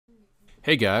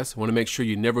Hey guys, want to make sure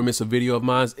you never miss a video of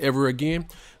mine ever again?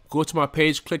 Go to my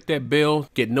page, click that bell,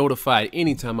 get notified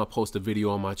anytime I post a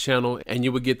video on my channel, and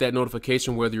you will get that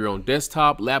notification whether you're on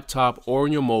desktop, laptop, or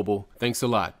on your mobile. Thanks a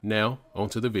lot. Now, on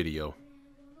to the video.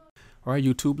 All right,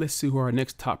 YouTube, let's see who our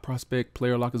next top prospect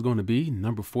player lock is going to be.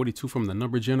 Number 42 from the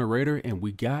number generator, and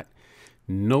we got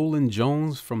Nolan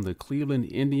Jones from the Cleveland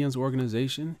Indians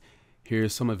organization.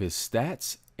 Here's some of his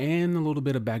stats and a little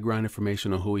bit of background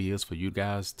information on who he is for you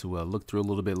guys to look through a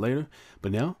little bit later.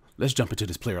 But now, let's jump into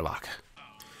this player lock.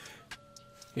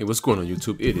 Hey, what's going on,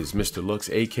 YouTube? It is Mr. Lux,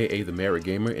 aka the Married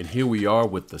Gamer, and here we are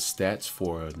with the stats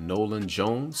for Nolan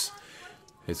Jones.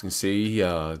 As you can see,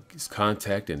 his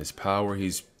contact and his power,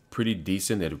 he's pretty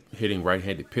decent at hitting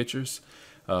right-handed pitchers.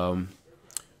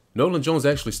 Nolan Jones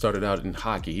actually started out in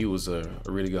hockey. He was a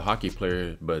really good hockey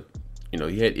player, but you know,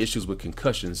 he had issues with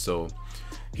concussions, so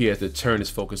he had to turn his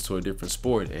focus to a different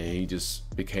sport, and he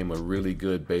just became a really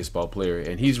good baseball player.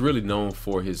 And he's really known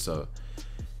for his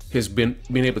being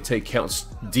able to take counts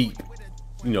deep,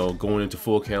 you know, going into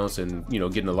full counts and, you know,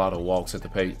 getting a lot of walks at the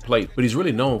plate. But he's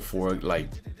really known for like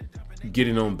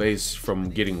getting on base from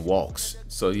getting walks.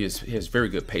 So he has very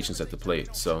good patience at the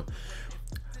plate. So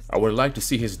I would like to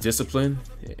see his discipline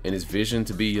and his vision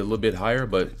to be a little bit higher,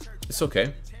 but it's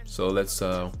okay. So let's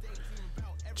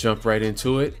jump right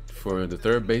into it for the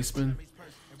third baseman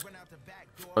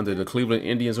under the Cleveland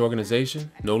Indians organization,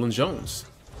 Nolan Jones.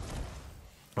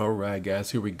 All right,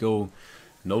 guys, here we go.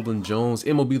 Nolan Jones,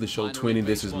 MLB The Show 20.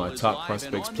 This is my top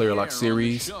prospects player lock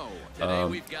series.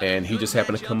 And he just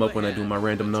happened to come up when I do my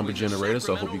random number generator.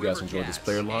 So I hope you guys enjoyed this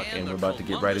player lock. And we're about to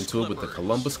get right into it with the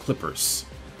Columbus Clippers.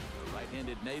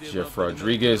 Jeff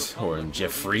Rodriguez, or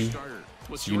Jeffrey.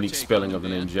 It's a unique spelling of the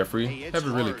name Jeffrey.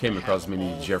 Haven't really came across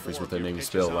many Jeffreys with their name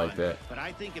spelled like that. All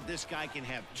right,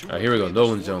 here we go.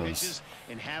 Nolan Jones.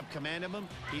 And have command of him,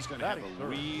 he's going to have a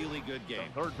really good game.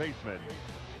 Third baseman,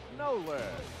 Nolan.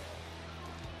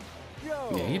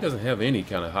 Yeah, he doesn't have any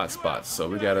kind of hot spots, so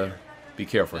we gotta be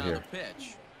careful here.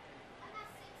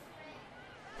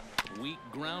 Weak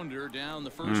grounder down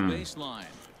the first baseline.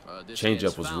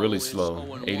 Changeup was really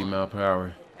slow, 80 mile per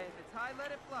hour.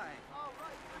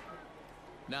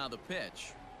 Now the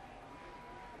pitch.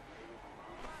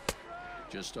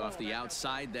 Just off the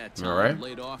outside that time, all right.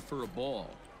 Laid off for a ball.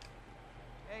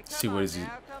 See what is he?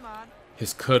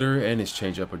 His cutter and his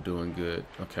changeup are doing good.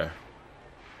 Okay.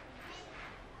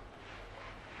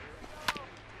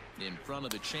 In front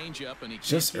of the changeup, and he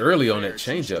just early on that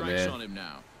changeup, man.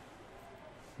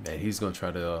 Man, he's gonna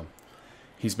try to.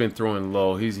 He's been throwing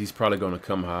low. He's probably gonna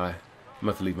come high. I'm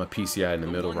gonna have to leave my PCI in the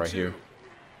middle right here.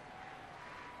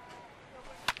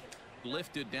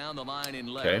 Lifted down the line in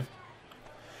left. Okay.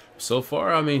 So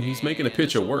far, I mean, he's making the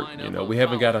pitcher work. You know, we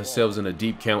haven't got ourselves in a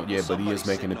deep count yet, but he is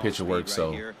making the pitcher work,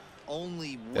 so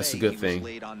that's a good thing.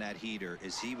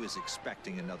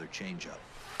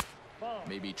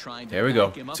 Maybe trying to there we go,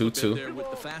 2-2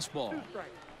 with the fastball.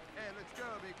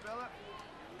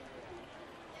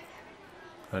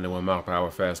 91 mile per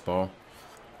hour fastball.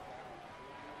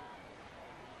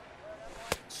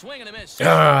 Swing and a miss.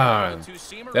 Ah,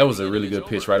 that was a really good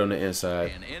pitch right on the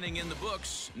inside. An inning in the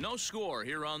books. No score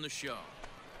here on the show. All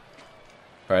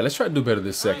right, let's try to do better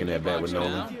this second at bat with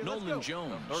Nolan. Nolan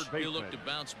Jones. He looked to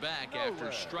bounce back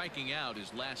after striking out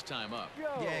his last time up.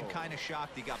 Yeah, kind of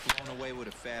shocked he got blown away with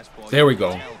a fastball. There we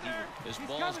go. This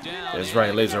ball's down. That's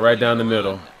right, lays it right down the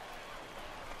middle.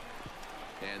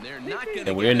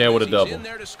 And we're in there with a double.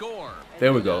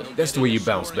 There we go. That's the way you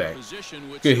bounce back.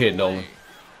 Good hit, Nolan.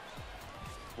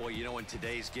 Boy, you know, in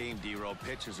today's game, D-Row,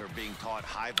 pitchers are being taught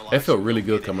high velocity. That felt really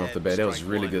good coming off the bat. That was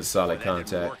really good, solid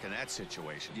contact.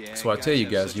 So I tell you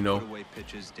guys, you know,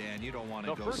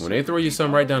 when they throw you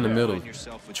something right down the middle,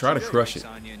 try to crush it.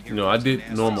 You know, I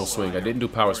did normal swing. I didn't do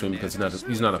power swing because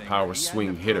he's not a power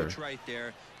swing hitter.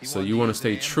 So you want to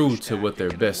stay true to what they're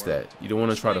best at. You don't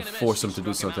want to try to force them to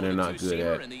do something they're not good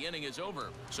at.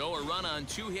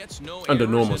 Under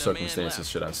normal circumstances,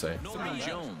 should I say. Nolan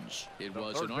Jones. It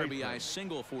was an RBI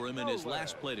single for him in his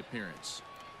last plate appearance.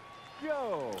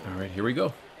 All right, here we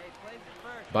go.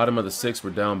 Bottom of the sixth, we're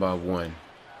down by 1.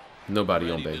 Nobody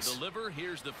on base.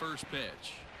 Here's the first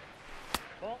pitch.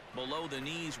 Below the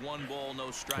knees, 1 ball,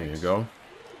 no strikes. There you go.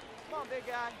 Come on, big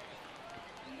guy.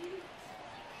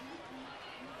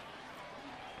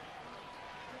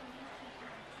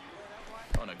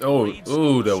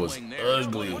 Oh, that was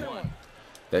ugly.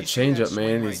 That changeup,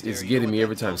 man, is getting me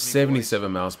every time.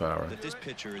 77 miles per hour.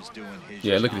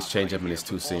 Yeah, look at this changeup and this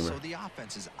two-seamer. The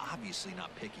offense is obviously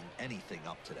not picking anything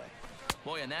up today.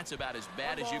 Boy, and that's about as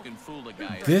bad as you can fool a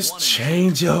guy. This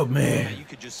changeup, man. You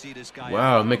could just see this guy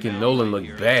Wow, making Nolan look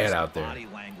bad out there. body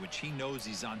language. He knows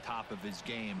he's on top of his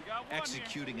game,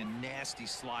 executing a nasty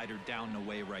slider down the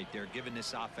way right there, giving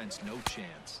this offense no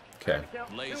chance. Okay.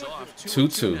 Lays off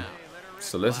 2-2. now.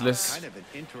 So let's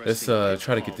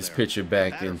try to get this pitcher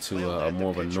back into a more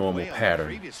of a normal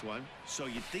pattern.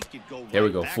 There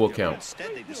we go, full count.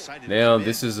 Now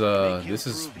this is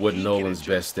what Nolan's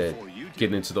best at,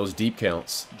 getting into those deep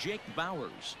counts. Jake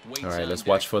Bowers waits All right, on let's deck.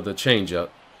 watch for the changeup.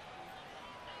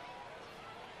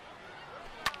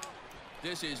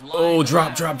 This is Oh,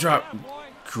 line drop.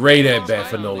 Great at bat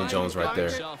for Nolan Jones right there.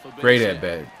 Great at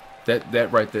bat.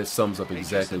 That right there sums up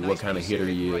exactly what kind of hitter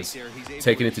he is.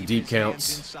 Taking it to deep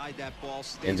counts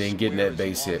and then getting that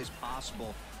base hit.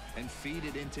 And feed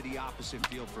it into the opposite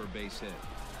field for a base hit.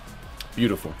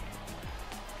 Beautiful.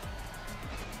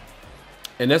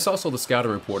 And that's also the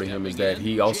scouting report of him, is that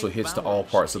he also hits to all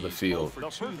parts of the field.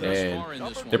 And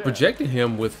they're projecting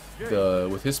him with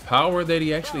his power that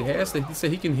he actually has. That he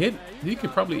said he can hit. He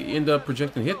could probably end up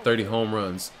projecting hit 30 home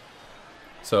runs.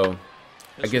 So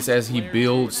I guess as he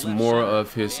builds more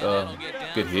of his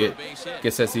good hit, I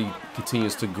guess as he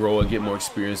continues to grow and get more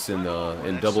experience in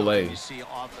Double-A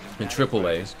and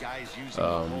Triple-A,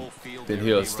 then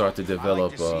he'll start to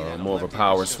develop more of a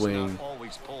power swing.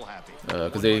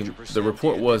 Because the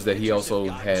report was that he also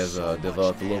has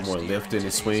developed a little more lift in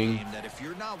his swing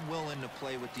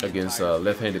against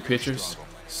left-handed pitchers.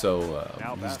 So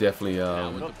he's definitely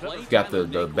got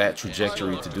the bat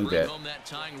trajectory to do that.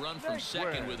 Run from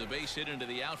second with a base hit into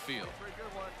the outfield.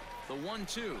 The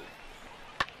 1-2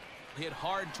 hit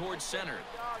hard towards center.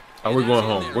 Oh, we're going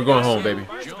home. We're going home, baby.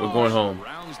 We're going home.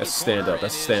 That's a stand-up.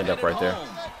 That's a stand-up right there.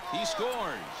 He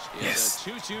scores. Yes.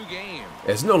 It's a 2-2 game.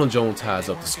 As Nolan Jones ties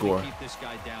up the score. Keep this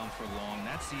guy down for long.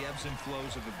 That's the ebbs and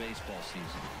flows of a baseball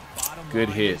season. Good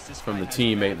hit from the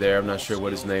teammate there. I'm not sure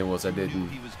what his name was. I didn't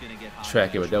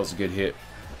track it, but that was a good hit.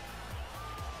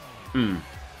 All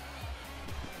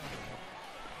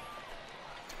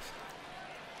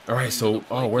right, so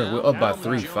we're up by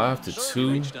 3,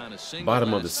 5-2.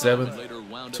 Bottom of the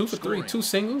 7th. 2 for 3, 2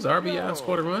 singles. RBI,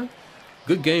 scored a run.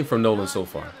 Good game from Nolan so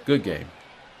far. Good game.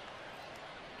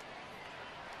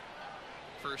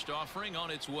 First offering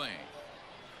on its way.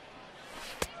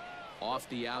 Off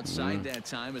the outside that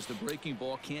time as the breaking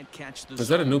ball can't catch the Is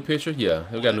that a new pitcher? Yeah,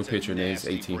 we got a new pitcher in there. He's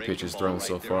 18 pitches thrown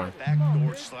so far.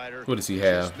 What does he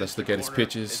have? Let's look at his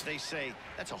pitches.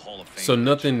 So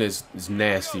nothing is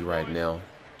nasty right now.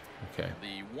 Okay.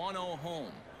 The 1-0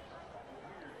 home.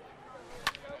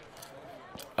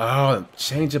 Oh,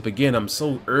 change up again. I'm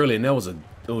so early, and that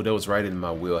was right in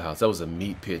my wheelhouse. That was a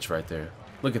meat pitch right there.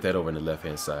 Look at that over in the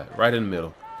left-hand side, right in the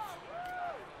middle.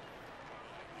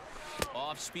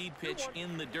 Off-speed pitch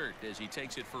in the dirt as he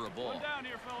takes it for a ball.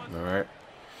 All right.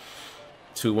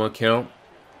 2-1 count.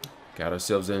 Got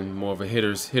ourselves in more of a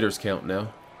hitter's count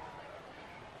now.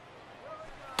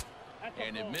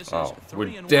 And it misses. Oh,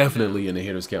 we're definitely in the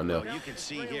hitter's count now. You can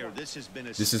see here, this has been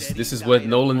a This is what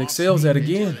Nolan excels at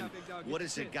again. What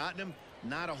has it gotten him?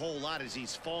 Not a whole lot as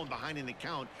he's fallen behind in the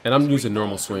count. And I'm using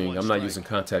normal swing. I'm not using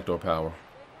contact or power.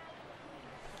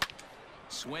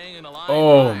 Swing and a line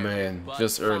Oh drive, man, but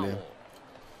just early. foul.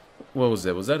 What was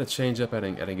that? Was that a changeup? I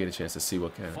didn't get a chance to see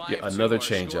what kind. Yeah, 5-2 another our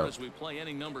score changeup. as we play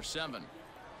inning number 7.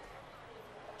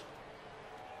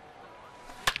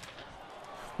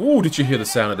 Ooh, did you hear the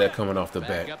sound of that coming off the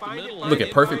bat? Back up the middle Look lane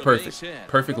at for a base hit.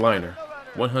 perfect liner.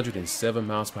 107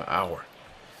 miles per hour.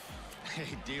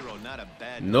 Hey, Dero, not a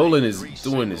bad Nolan night. is 3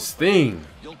 doing his singles. thing.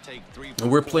 You'll take 3 And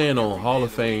we're for playing 4 on every Hall day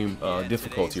of Fame Yeah,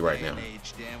 difficulty today's right day now. and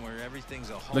age, Dan, where everything's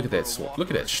a Look at that homer, a look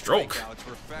at that walk, or a stroke. strikeout. It's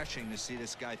refreshing to see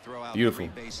this guy throw out Beautiful.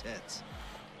 3 base hits.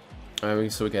 I mean,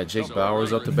 so we got Jake So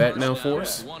Bowers up the bat now first for down,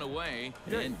 us. 1 away,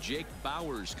 and Jake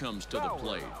Bowers comes to the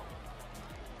plate.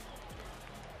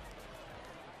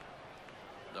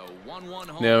 The 1-1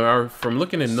 home. Now, from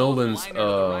looking at So the Nolan's liner to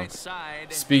the right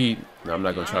side. speed, no, I'm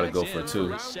not going to try to go for it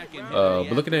too.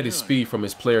 But looking at his speed from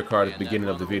his player card at the beginning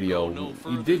of the video,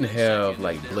 he didn't have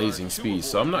like blazing speed.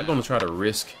 So I'm not going to try to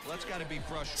risk That's gotta be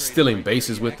frustrating stealing right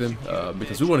bases there. with him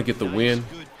because we want to get the win.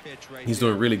 Good pitch right He's there.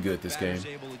 doing really good this game. Batter's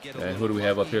able to get a And little who do we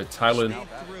have up here? Tyler through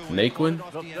and Naquin?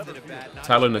 off the end of the bat. Not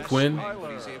Tyler the best Naquin? swing,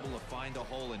 but he's able to find a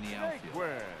hole in the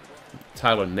outfield.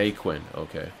 Tyler Naquin.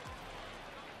 Okay.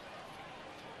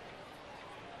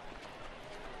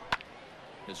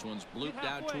 This one's blooped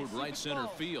out toward right center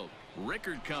field.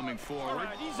 Rickard coming forward.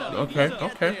 Okay,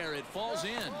 okay. There, it falls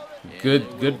in.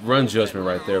 Good run judgment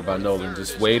right there by Nolan.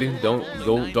 Just waiting. Don't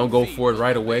go for it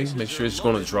right away. Make sure it's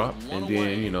going to drop, and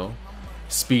then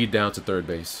speed down to third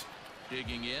base.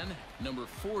 Digging in, Number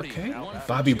 40. Okay. One for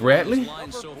Bobby two on Bradley? his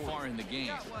line so far in the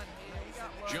game.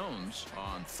 Jones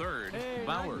on third.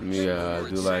 Bowers. Yeah, I over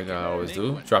do at like second. I always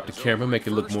do. Naquin Drop the is camera, over make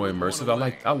it look first more with one immersive.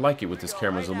 away. I like it with this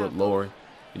camera's a little lower.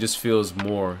 It just feels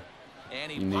more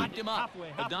And he unique. popped him up.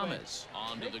 Adames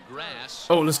onto the grass.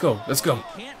 Oh, let's go. Let's go.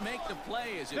 Can't make the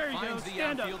play as it finds the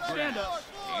outfield grass.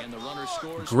 And the runner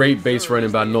scores. Great base third running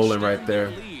as by they Nolan extend right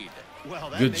their there. lead.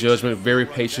 Good judgment, very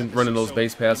patient, running those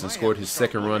base paths and scored his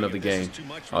second run of the game.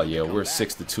 Oh yeah, we're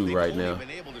 6-2 right now.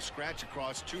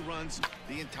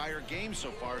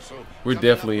 We're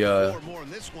definitely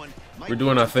we're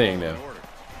doing our thing now.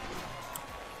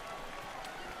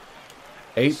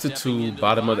 8-2,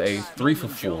 bottom of the eighth, 3 for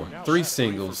 4, 3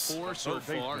 singles. 4 so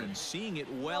far and seeing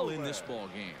it well in this ball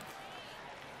game.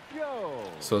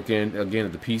 So again at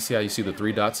the PCI, you see the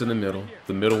 3 dots in the middle.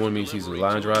 The middle one means he's a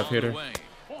line drive hitter.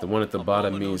 The one at the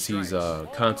bottom means he's a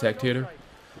contact hitter.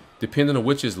 Depending on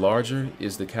which is larger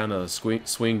is the kind of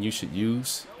swing you should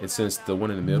use. And since the one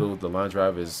in the middle, the line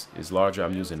drive is larger,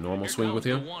 I'm using normal swing with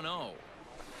him.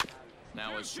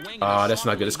 Ah, that's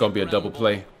not good. It's going to be a double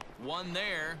play.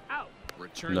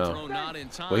 No.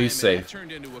 Well, he's safe.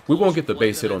 We won't get the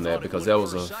base hit on that because that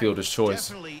was a fielder's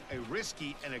choice.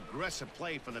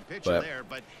 But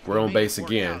we're on base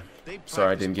again.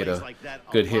 Sorry I didn't get a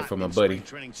good hit from my buddy.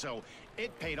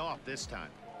 It paid off this time.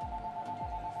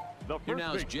 Here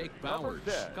now is Jake Bowers.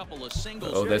 Couple of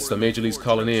singles. Oh, that's the major leagues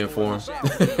calling in for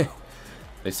him.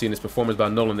 They've seen his performance by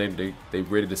Nolan. They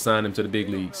ready to sign him to the big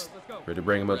leagues. Ready to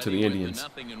bring him up to the Indians.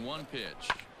 Nothing in one pitch.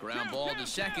 Ground ball to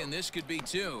second. This could be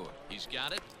 2. He's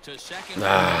got it to second.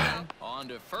 On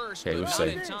to first. Okay, we're not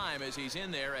safe. in time as he's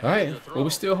in there. All right. Well, we're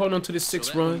still holding on to this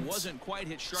 6 runs.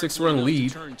 6-run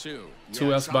lead.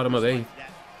 2 outs, bottom of the 8th.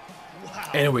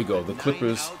 And here we go. The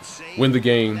Clippers win the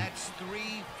game.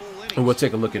 And we'll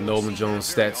take a look at Nolan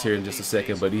Jones' stats here in just a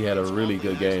second, but he had a really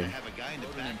good game.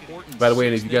 By the way,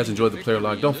 and if you guys enjoyed the player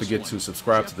log, don't forget to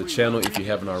subscribe to the channel if you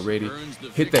haven't already.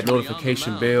 Hit that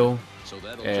notification bell,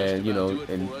 and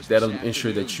and that'll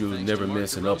ensure that you'll never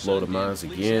miss an upload of mine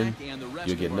again.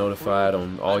 You'll get notified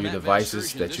on all your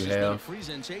devices that you have,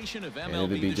 and it'll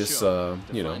be just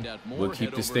we'll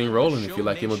keep this thing rolling. If you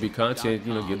like MLB content,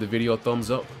 give the video a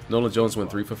thumbs up. Nolan Jones went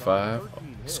 3 for 5,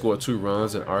 scored 2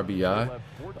 runs and RBI.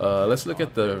 Let's look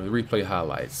at the replay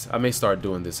highlights. I may start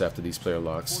doing this after these player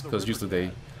logs because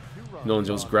usually Nolan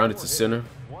Jones grounded to center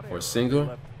or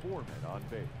single.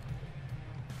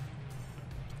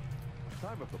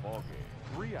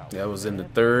 That was in the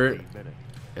 3rd,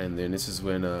 and then this is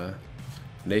when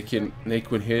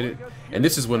Naquin hit it, and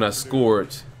this is when I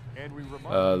scored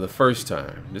the first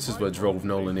time. This is what drove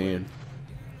Nolan in,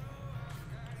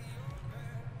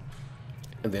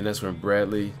 and then that's when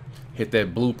Bradley hit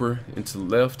that blooper into the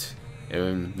left,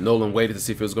 and Nolan waited to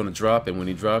see if it was going to drop, and when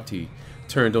he dropped, he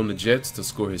turned on the Jets to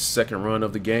score his 2nd run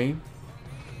of the game.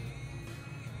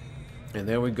 And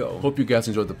there we go. Hope you guys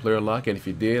enjoyed the player lock, and if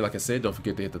you did, like I said, don't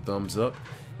forget to hit the thumbs up,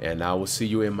 and I will see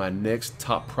you in my next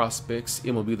Top Prospects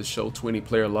MLB The Show 20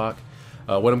 player lock.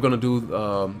 What I'm going to do,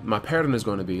 my pattern is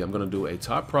going to be, I'm going to do a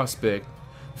top prospect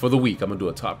for the week. I'm going to do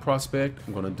a top prospect,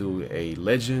 I'm going to do a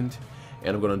legend,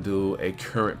 and I'm going to do a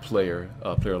current player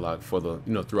player lock for the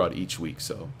throughout each week.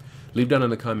 So leave down in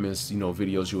the comments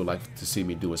videos you would like to see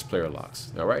me do as player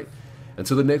locks. All right,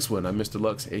 until the next one, I'm Mr.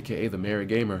 Lux, aka the Married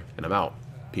Gamer, and I'm out.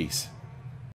 Peace.